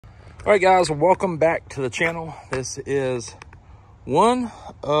All right, guys, welcome back to the channel. This is one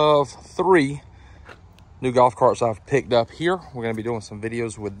of 3 new golf carts I've picked up here. We're going to be doing some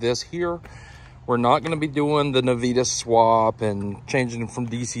videos with this here. We're not going to be doing the Navita swap and changing them from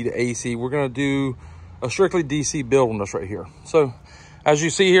DC to AC. We're going to do a strictly DC build on this right here. So as you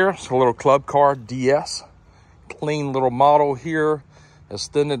see here, it's a little club car DS. Clean little model here.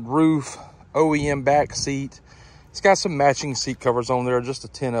 Extended roof, OEM back seat. It's got some matching seat covers on there, just a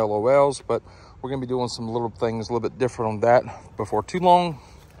 10 LOLs, but we're gonna be doing some little things a little bit different on that before too long.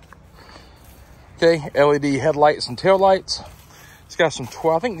 Okay, LED headlights and tail lights. It's got some,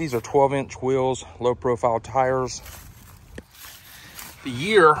 I think these are 12-inch wheels, low profile tires. The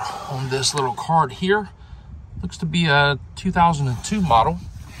year on this little cart here looks to be a 2002 model.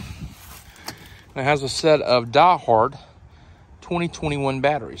 It has a set of diehard 2021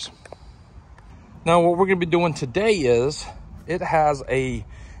 batteries. Now what we're going to be doing today is it has a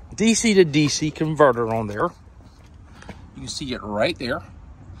DC to DC converter on there. You can see it right there.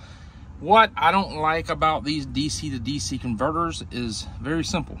 What I don't like about these DC to DC converters is very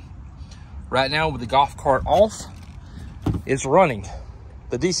simple. Right now with the golf cart off, it's running.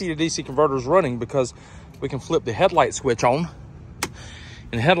 The DC to DC converter is running because we can flip the headlight switch on,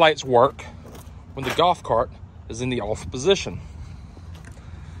 and the headlights work when the golf cart is in the off position.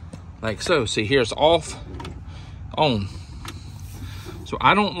 Like so. See, here's off, on. So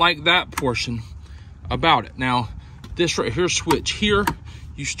I don't like that portion about it. Now, this right here switch here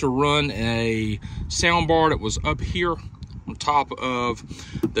used to run a sound bar that was up here on top of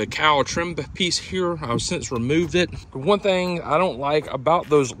the cowl trim piece here. I've since removed it. The one thing I don't like about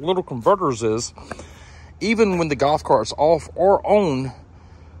those little converters is even when the golf cart's off or on,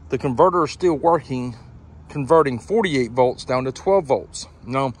 the converter is still working, converting 48 volts down to 12 volts.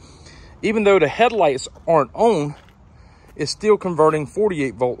 Now, even though the headlights aren't on, it's still converting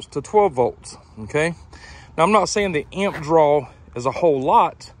 48 volts to 12 volts, okay? Now, I'm not saying the amp draw is a whole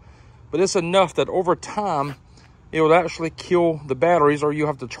lot, but it's enough that over time, it will actually kill the batteries, or you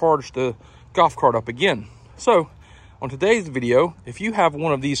have to charge the golf cart up again. So, on today's video, if you have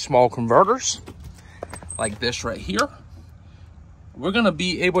one of these small converters, like this right here, we're gonna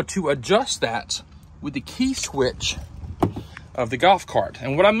be able to adjust that with the key switch of the golf cart.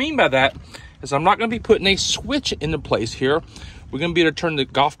 And what I mean by that is I'm not going to be putting a switch into place here. We're going to be able to turn the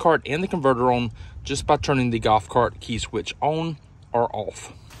golf cart and the converter on just by turning the golf cart key switch on or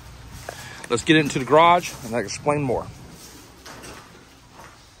off. Let's get into the garage and I'll explain more.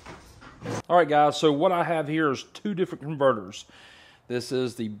 All right, guys, so what I have here is 2 different converters. This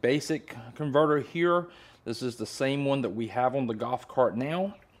is the basic converter here. This is the same one that we have on the golf cart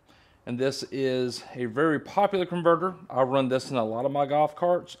now. And this is a very popular converter. I run this in a lot of my golf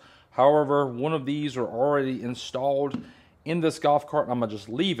carts. However, one of these are already installed in this golf cart, and I'm gonna just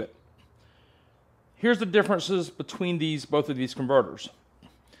leave it. Here's the differences between both of these converters.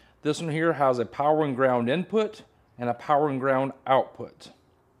 This one here has a power and ground input and a power and ground output.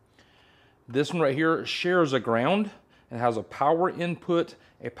 This one right here shares a ground and has a power input,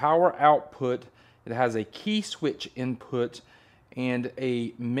 a power output. It has a key switch input and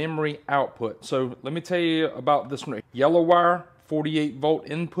a memory output. So let me tell you about this one. Yellow wire, 48 volt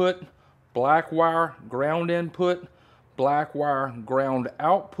input, black wire, ground input, black wire, ground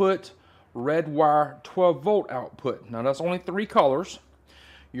output, red wire, 12 volt output. Now that's only 3 colors.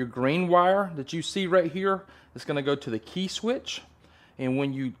 Your green wire that you see right here is gonna go to the key switch. And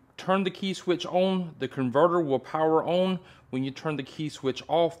when you turn the key switch on, the converter will power on. When you turn the key switch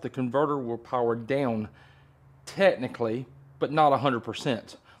off, the converter will power down, technically, but not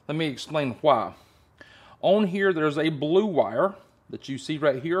 100%. Let me explain why. On here, there's a blue wire that you see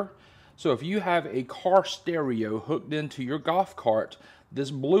right here. So if you have a car stereo hooked into your golf cart,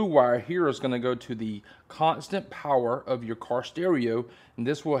 this blue wire here is gonna go to the constant power of your car stereo, and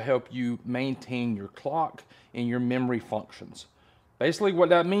this will help you maintain your clock and your memory functions. Basically what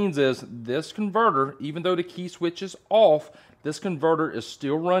that means is this converter, even though the key switch is off, this converter is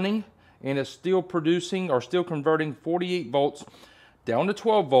still running and it's still producing or still converting 48 volts down to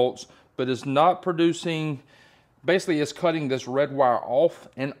 12 volts, but it's not producing, basically it's cutting this red wire off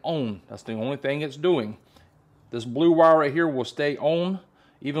and on. That's the only thing it's doing. This blue wire right here will stay on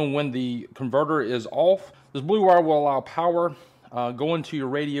even when the converter is off. This blue wire will allow power going to your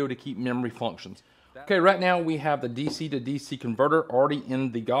radio to keep memory functions. Okay, right now we have the DC to DC converter already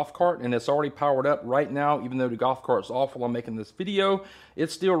in the golf cart, and it's already powered up right now. Even though the golf cart's off while I'm making this video,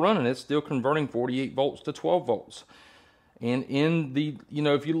 it's still running. It's still converting 48 volts to 12 volts. And in the,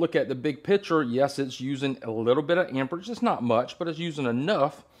 if you look at the big picture, yes, it's using a little bit of amperage. It's not much, but it's using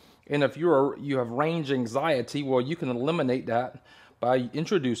enough. And if you have range anxiety, well, you can eliminate that by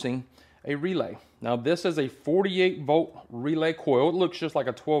introducing a relay. Now this is a 48 volt relay coil. It looks just like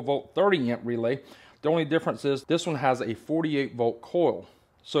a 12 volt 30 amp relay. The only difference is this one has a 48 volt coil.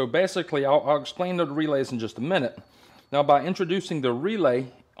 So basically I'll explain the relays in just a minute. Now by introducing the relay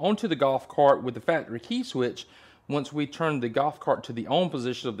onto the golf cart with the factory key switch, once we turn the golf cart to the on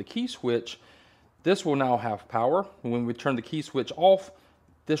position of the key switch, this will now have power. When we turn the key switch off,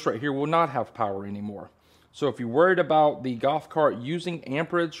 this right here will not have power anymore. So if you're worried about the golf cart using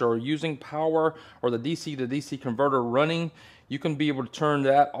amperage or using power or the DC to DC converter running, you can be able to turn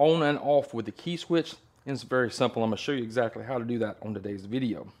that on and off with the key switch. And it's very simple. I'm going to show you exactly how to do that on today's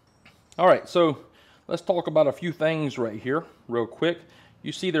video. All right, so let's talk about a few things right here real quick.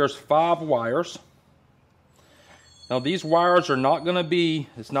 You see there's 5 wires. Now these wires are not going to be,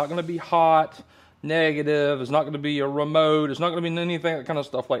 it's not going to be hot, negative, it's not going to be a remote, it's not going to be anything, that kind of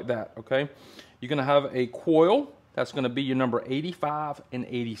stuff like that, okay? You're going to have a coil, that's going to be your number 85 and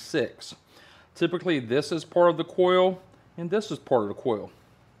 86. Typically this is part of the coil and this is part of the coil,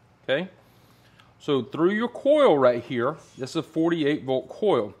 okay? So through your coil right here, this is a 48 volt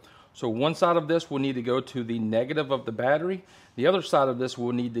coil. So one side of this will need to go to the negative of the battery. The other side of this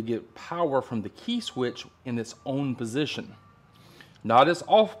will need to get power from the key switch in its own position. Not its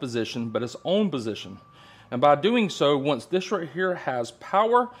off position, but its own position. And by doing so, once this right here has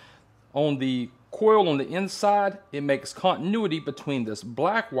power on the coil on the inside, it makes continuity between this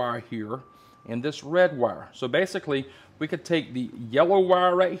black wire here and this red wire. So basically, we could take the yellow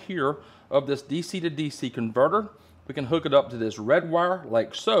wire right here of this DC to DC converter. We can hook it up to this red wire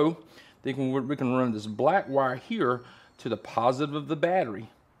like so. Then we can run this black wire here to the positive of the battery.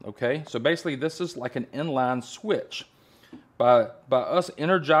 Okay, so basically this is like an inline switch. By us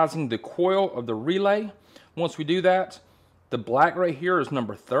energizing the coil of the relay, once we do that, the black right here is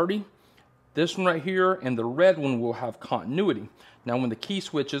number 30. This one right here and the red one will have continuity. Now when the key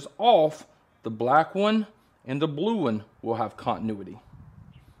switch is off, the black one and the blue one will have continuity.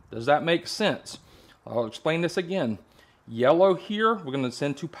 Does that make sense? I'll explain this again. Yellow here, we're going to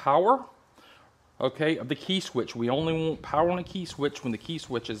send to power, okay, of the key switch. We only want power on the key switch when the key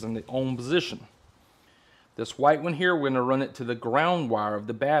switch is in the on position. This white one here, we're going to run it to the ground wire of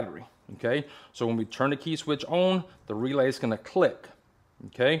the battery, okay? So when we turn the key switch on, the relay is going to click,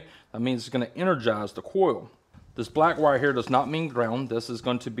 okay? That means it's going to energize the coil. This black wire here does not mean ground. This is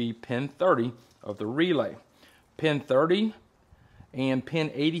going to be pin 30 of the relay. Pin 30 and pin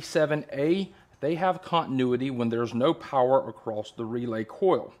 87A, they have continuity when there's no power across the relay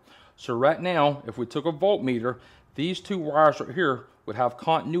coil. So right now, if we took a voltmeter, these 2 wires right here would have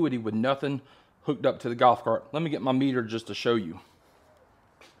continuity with nothing hooked up to the golf cart. Let me get my meter just to show you.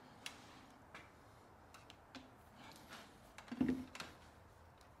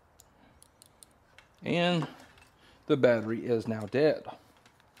 And the battery is now dead.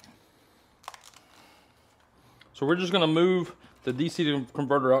 So we're just going to move the DC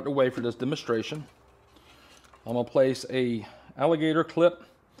converter out the way for this demonstration. I'm going to place a alligator clip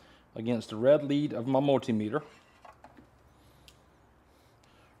against the red lead of my multimeter.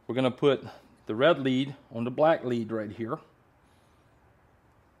 We're going to put the red lead on the black lead right here.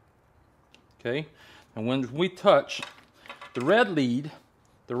 Okay, and when we touch the red lead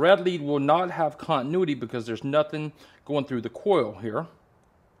will not have continuity because there's nothing going through the coil here.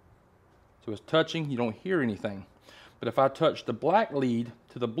 So it's touching, you don't hear anything. But if I touch the black lead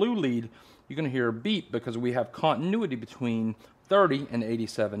to the blue lead, you're going to hear a beep because we have continuity between 30 and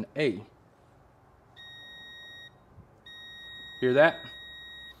 87A. Hear that?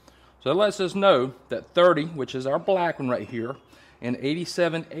 So that lets us know that 30, which is our black one right here, and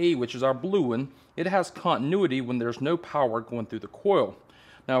 87A, which is our blue one, it has continuity when there's no power going through the coil.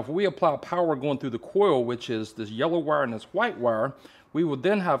 Now if we apply power going through the coil, which is this yellow wire and this white wire, we will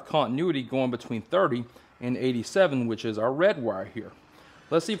then have continuity going between 30 and 87, which is our red wire here.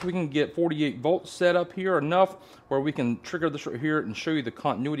 Let's see if we can get 48 volts set up here enough where we can trigger this right here and show you the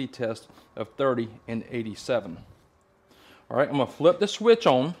continuity test of 30 and 87. All right, I'm going to flip the switch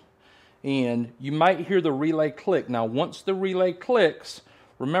on and you might hear the relay click. Now once the relay clicks,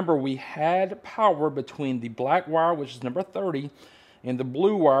 remember we had power between the black wire, which is number 30, and the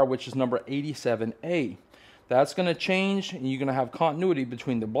blue wire, which is number 87A. That's going to change and you're going to have continuity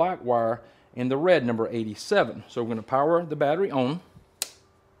between the black wire and the red, number 87. So we're going to power the battery on.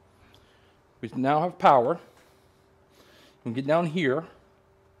 We now have power. We get down here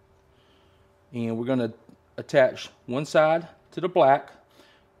and we're going to attach one side to the black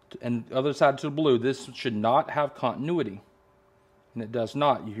and the other side to the blue. This should not have continuity, and it does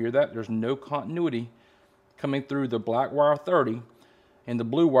not. You hear that? There's no continuity coming through the black wire 30 and the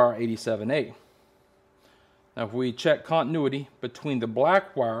blue wire 87A. Now if we check continuity between the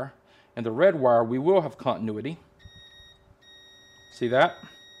black wire and the red wire, we will have continuity. See that?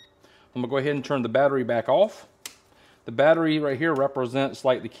 I'm going to go ahead and turn the battery back off. The battery right here represents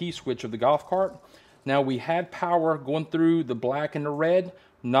like the key switch of the golf cart. Now we had power going through the black and the red,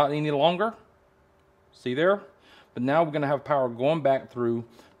 not any longer. See there? But now we're going to have power going back through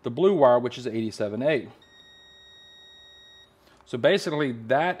the blue wire, which is 87A. So basically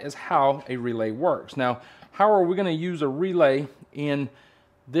that is how a relay works. Now, how are we going to use a relay in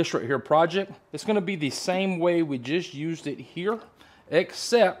this right here project? It's going to be the same way we just used it here,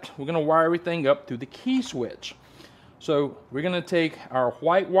 except we're going to wire everything up through the key switch. So we're going to take our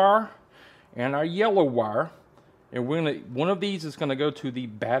white wire and our yellow wire, and one of these is going to go to the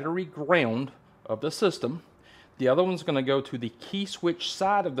battery ground of the system. The other one's going to go to the key switch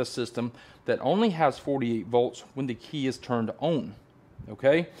side of the system that only has 48 volts when the key is turned on.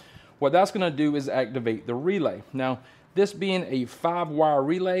 Okay? What that's going to do is activate the relay. Now, this being a 5-wire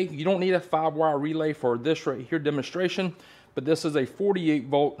relay, you don't need a 5-wire relay for this right here demonstration, but this is a 48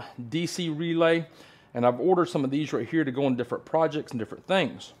 volt DC relay, and I've ordered some of these right here to go on different projects and different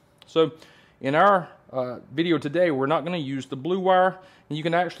things. So in our video today, we're not going to use the blue wire, and you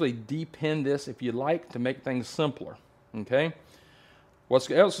can actually depin this if you like to make things simpler. Okay?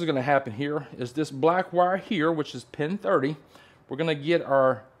 What else is going to happen here is this black wire here, which is pin 30, we're going to get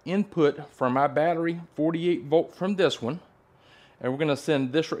our input from our battery, 48 volt from this one, and we're going to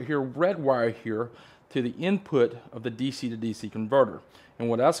send this right here, red wire here, to the input of the DC to DC converter. And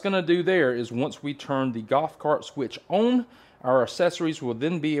what that's going to do there is once we turn the golf cart switch on, our accessories will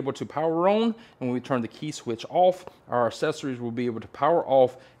then be able to power on, and when we turn the key switch off, our accessories will be able to power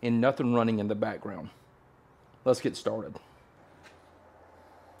off and nothing running in the background. Let's get started.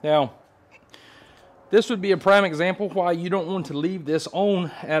 Now, this would be a prime example why you don't want to leave this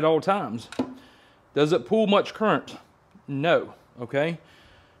on at all times. Does it pull much current? No, okay?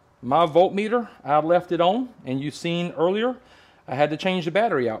 My voltmeter, I left it on, and you've seen earlier, I had to change the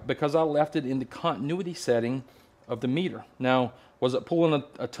battery out because I left it in the continuity setting of the meter. Now, was it pulling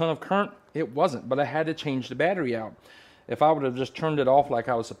a ton of current? It wasn't, but I had to change the battery out. If I would have just turned it off like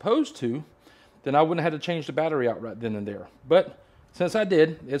I was supposed to, then I wouldn't have had to change the battery out right then and there. But since I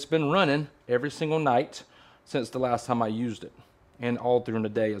did, it's been running every single night since the last time I used it, and all during the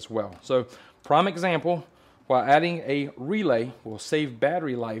day as well. So, prime example, while adding a relay will save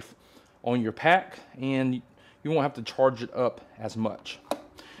battery life on your pack, and you won't have to charge it up as much.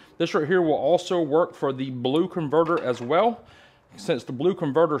 This right here will also work for the blue converter as well, since the blue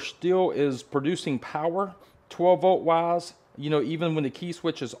converter still is producing power 12 volt wise, you know, even when the key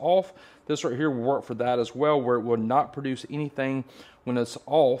switch is off. This right here will work for that as well, where it will not produce anything when it's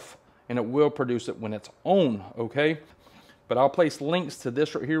off, and it will produce it when it's on, okay? But I'll place links to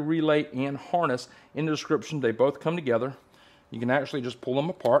this right here relay and harness in the description. They both come together. You can actually just pull them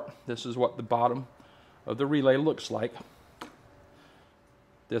apart. This is what the bottom of the relay looks like.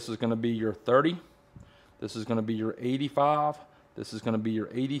 This is going to be your 30. This is going to be your 85. This is going to be your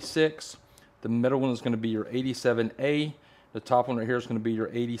 86. The middle one is going to be your 87A. The top one right here is going to be your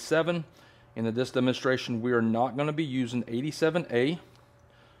 87. In this demonstration, we are not going to be using 87A.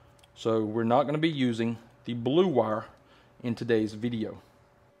 So we're not going to be using the blue wire in today's video.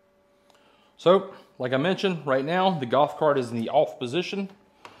 So, like I mentioned, right now the golf cart is in the off position.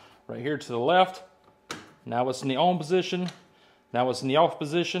 Right here to the left. Now it's in the on position. Now it's in the off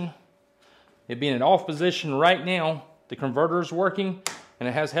position. It being in off position right now, the converter is working and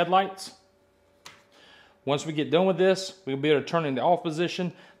it has headlights. Once we get done with this, we'll be able to turn it in the off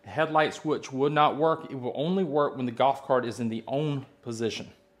position. The headlight switch will not work. It will only work when the golf cart is in the on position.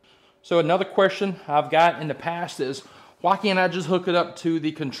 So another question I've got in the past is, why can't I just hook it up to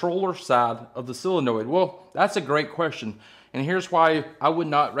the controller side of the solenoid? Well, that's a great question. And here's why I would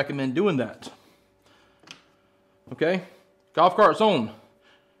not recommend doing that. Okay, golf cart's on.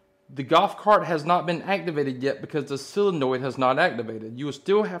 The golf cart has not been activated yet because the solenoid has not activated. You will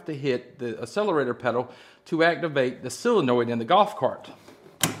still have to hit the accelerator pedal to activate the solenoid in the golf cart.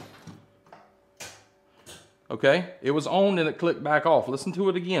 Okay, it was on and it clicked back off. Listen to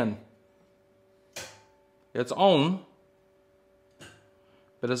it again. It's on,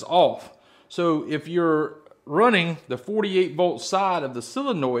 but it's off. So if you're running the 48 volt side of the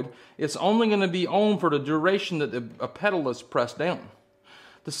solenoid, it's only going to be on for the duration that a pedal is pressed down.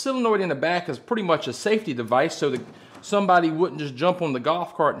 The solenoid in the back is pretty much a safety device so that somebody wouldn't just jump on the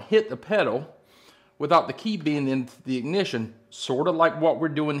golf cart and hit the pedal without the key being in the ignition, sort of like what we're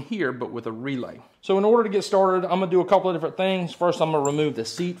doing here, but with a relay. So in order to get started, I'm going to do a couple of different things. First, I'm going to remove the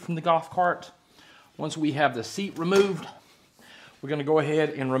seat from the golf cart. Once we have the seat removed, We're going to go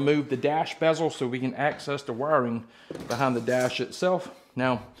ahead and remove the dash bezel so we can access the wiring behind the dash itself.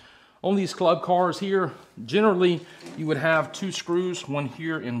 Now, on these club cars here, generally you would have 2 screws, one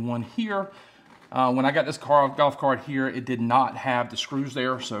here and one here. When I got this golf cart here, it did not have the screws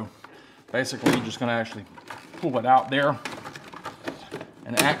there, so basically you're just going to actually pull it out there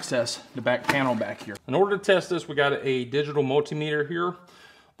and access the back panel back here. In order to test this, we got a digital multimeter here.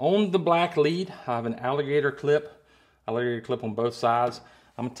 On the black lead, I have an alligator clip on both sides.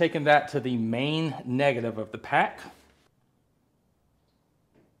 I'm taking that to the main negative of the pack.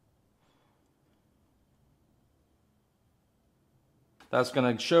 That's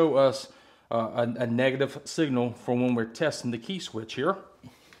going to show us a negative signal for when we're testing the key switch here.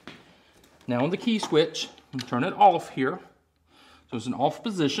 Now on the key switch, we turn it off here. So it's an off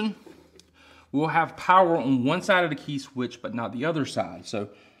position. We'll have power on one side of the key switch, but not the other side. So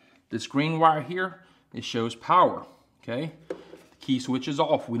this green wire here, it shows power. Okay, the key switch is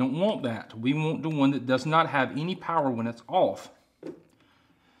off. We don't want that. We want the one that does not have any power when it's off.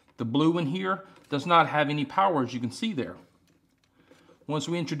 The blue one here does not have any power, as you can see there. Once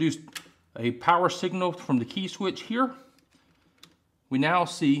we introduce a power signal from the key switch here, we now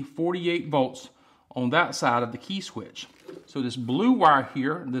see 48 volts on that side of the key switch. So this blue wire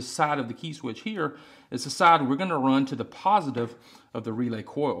here, this side of the key switch here, is the side we're going to run to the positive of the relay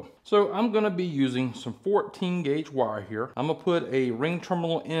coil. So I'm going to be using some 14 gauge wire here. I'm going to put a ring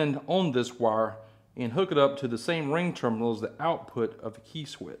terminal end on this wire and hook it up to the same ring terminal as the output of the key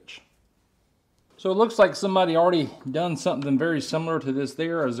switch. So it looks like somebody already done something very similar to this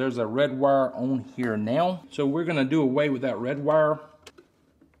there, as there's a red wire on here now. So we're going to do away with that red wire.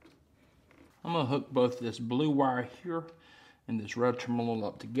 I'm going to hook both this blue wire here and this red terminal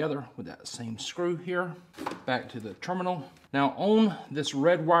up together with that same screw here, back to the terminal. Now on this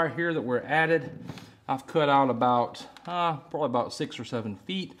red wire here that we're added, I've cut out about, probably about 6 or 7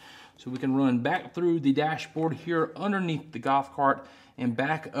 feet, so we can run back through the dashboard here underneath the golf cart and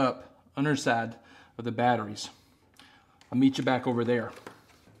back up underside of the batteries. I'll meet you back over there.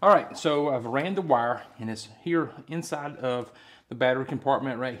 All right, so I've ran the wire and it's here inside of the battery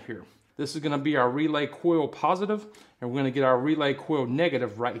compartment right here. This is going to be our relay coil positive, and we're going to get our relay coil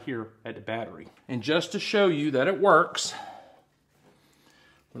negative right here at the battery. And just to show you that it works,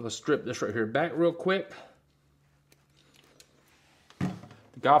 let's strip this right here back real quick.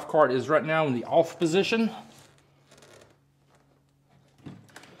 The golf cart is right now in the off position.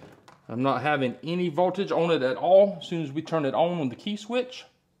 I'm not having any voltage on it at all. As soon as we turn it on the key switch,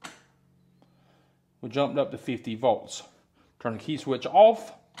 we jumped up to 50 volts. Turn the key switch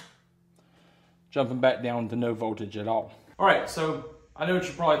off, jumping back down to no voltage at all. All right, so I know what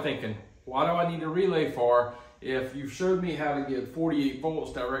you're probably thinking. Why do I need a relay for if you've showed me how to get 48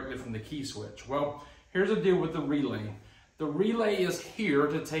 volts directly from the key switch? Well, here's the deal with the relay. The relay is here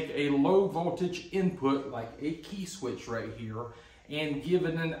to take a low voltage input, like a key switch right here, and give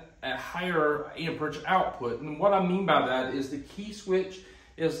it a higher amperage output. And what I mean by that is the key switch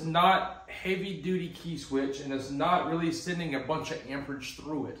is not heavy duty key switch, and it's not really sending a bunch of amperage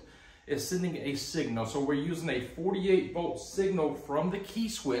through it. It's sending a signal. So we're using a 48 volt signal from the key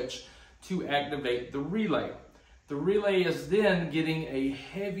switch to activate the relay. The relay is then getting a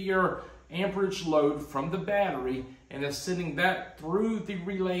heavier amperage load from the battery and is sending that through the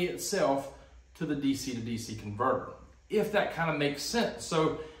relay itself to the DC to DC converter, if that kind of makes sense.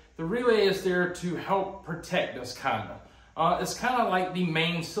 So the relay is there to help protect us, kind of. It's kind of like the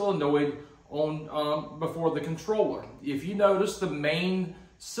main solenoid on before the controller. If you notice, the main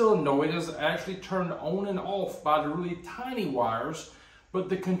solenoid is actually turned on and off by the really tiny wires, but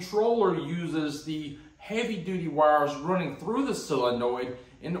the controller uses the heavy duty wires running through the solenoid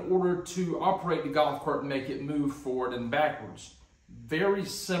in order to operate the golf cart and make it move forward and backwards. Very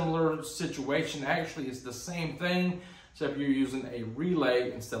similar situation. Actually, it's the same thing, except you're using a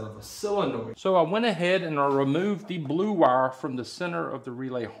relay instead of a solenoid. So I went ahead and I removed the blue wire from the center of the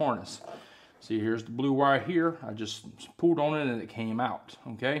relay harness. See, here's the blue wire here. I just pulled on it and it came out,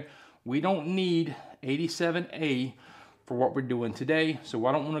 okay? We don't need 87A for what we're doing today, so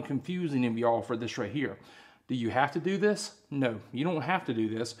I don't want to confuse any of y'all for this right here. Do you have to do this? No, you don't have to do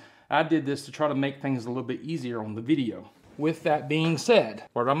this. I did this to try to make things a little bit easier on the video. With that being said,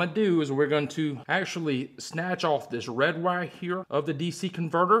 what I'm going to do is we're going to actually snatch off this red wire here of the DC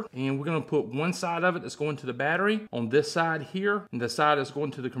converter, and we're going to put one side of it that's going to the battery on this side here, and the side that's going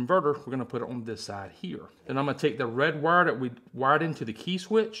to the converter, we're going to put it on this side here. Then I'm going to take the red wire that we wired into the key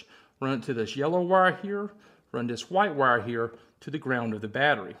switch, run it to this yellow wire here, run this white wire here to the ground of the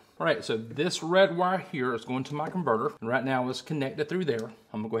battery. All right, so this red wire here is going to my converter. And right now it's connected through there.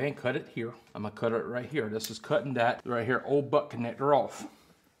 I'm gonna go ahead and cut it here. I'm gonna cut it right here. This is cutting that right here old butt connector off.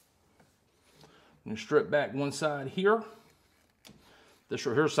 I'm gonna strip back one side here. This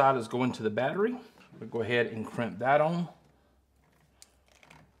right here side is going to the battery. We'll go ahead and crimp that on.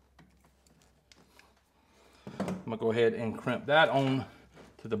 I'm gonna go ahead and crimp that on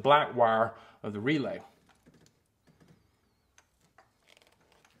to the black wire of the relay.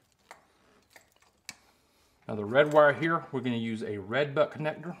 Now the red wire here, we're going to use a red butt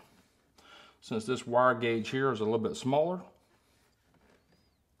connector. Since this wire gauge here is a little bit smaller.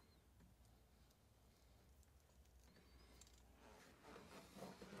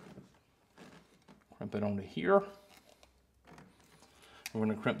 Crimp it onto here. We're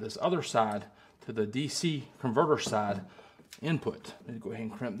going to crimp this other side to the DC converter side input. Let's go ahead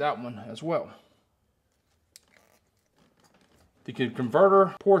and crimp that one as well. The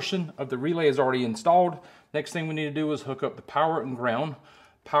converter portion of the relay is already installed. Next thing we need to do is hook up the power and ground.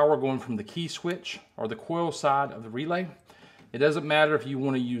 Power going from the key switch or the coil side of the relay. It doesn't matter if you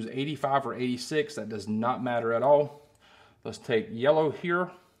want to use 85 or 86, that does not matter at all. Let's take yellow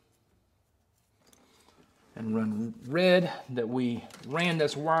here and run red that we ran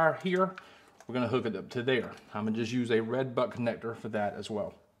this wire here. We're going to hook it up to there. I'm going to just use a red butt connector for that as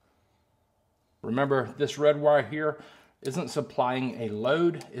well. Remember, this red wire here isn't supplying a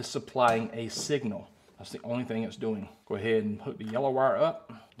load, it's supplying a signal. That's the only thing it's doing. Go ahead and hook the yellow wire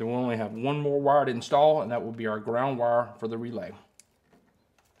up. Then we'll only have one more wire to install, and that will be our ground wire for the relay.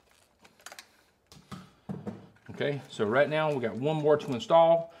 Okay, so right now we got one more to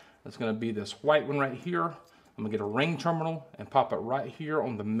install. That's going to be this white one right here. I'm going to get a ring terminal and pop it right here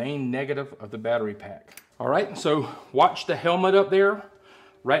on the main negative of the battery pack. All right, so watch the helmet up there.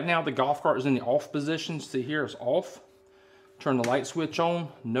 Right now the golf cart is in the off position. See here, it's off. Turn the light switch on,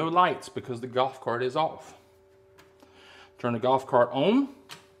 no lights because the golf cart is off. Turn the golf cart on.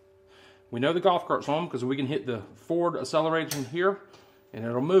 We know the golf cart's on because we can hit the forward acceleration here and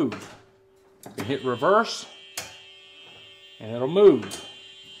it'll move. We can hit reverse and it'll move,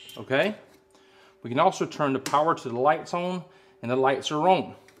 okay? We can also turn the power to the lights on and the lights are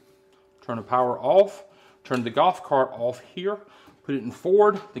on. Turn the power off, turn the golf cart off here, put it in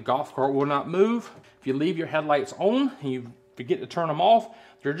forward, the golf cart will not move. If you leave your headlights on and you forget to turn them off,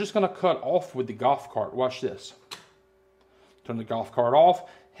 they're just going to cut off with the golf cart. Watch this. Turn the golf cart off,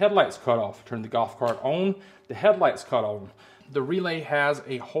 headlights cut off. Turn the golf cart on, the headlights cut on. The relay has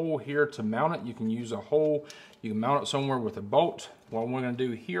a hole here to mount it. You can use a hole, you can mount it somewhere with a bolt. What we're going to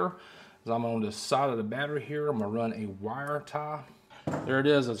do here is I'm on the side of the battery here, I'm going to run a wire tie. There it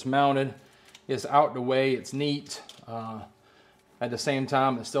is, it's mounted. It's out the way, it's neat. At the same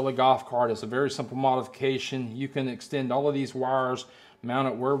time, it's still a golf cart. It's a very simple modification. You can extend all of these wires, mount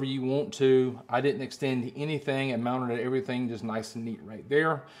it wherever you want to. I didn't extend anything and mounted everything just nice and neat right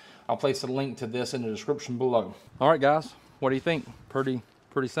there. I'll place a link to this in the description below. All right, guys, what do you think? Pretty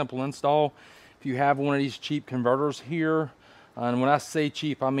simple install. If you have one of these cheap converters here, and when I say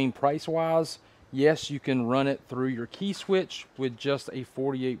cheap, I mean price-wise, yes, you can run it through your key switch with just a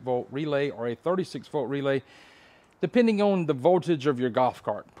 48-volt relay or a 36-volt relay, depending on the voltage of your golf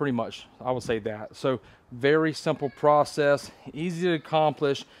cart, pretty much, I would say that. So very simple process, easy to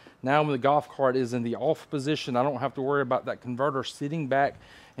accomplish. Now when the golf cart is in the off position, I don't have to worry about that converter sitting back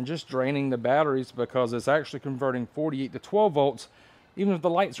and just draining the batteries because it's actually converting 48 to 12 volts, even if the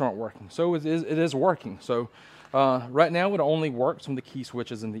lights aren't working. So it is working. So right now it only works when the key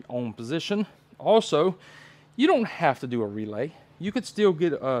switch is in the on position. Also, you don't have to do a relay. You could still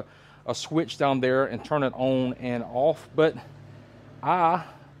get a switch down there and turn it on and off, but I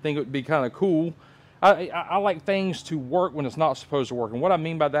think it would be kind of cool. I like things to work when it's not supposed to work, and what I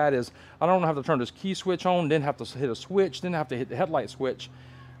mean by that is I don't have to turn this key switch on, then have to hit a switch, then have to hit the headlight switch.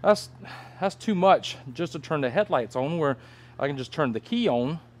 That's too much just to turn the headlights on, where I can just turn the key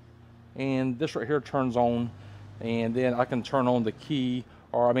on and this right here turns on, and then I can turn on the key,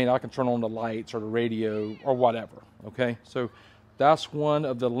 or I mean I can turn on the lights or the radio or whatever. Okay, so that's one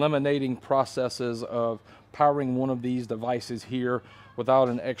of the eliminating processes of powering one of these devices here without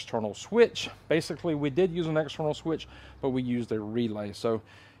an external switch. Basically, we did use an external switch, but we used a relay. So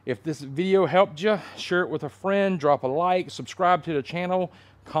if this video helped you, share it with a friend, drop a like, subscribe to the channel,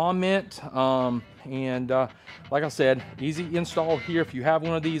 comment, and like I said, easy install here. If you have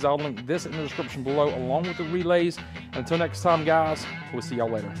one of these, I'll link this in the description below along with the relays. Until next time, guys, we'll see y'all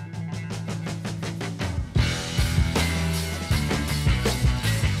later.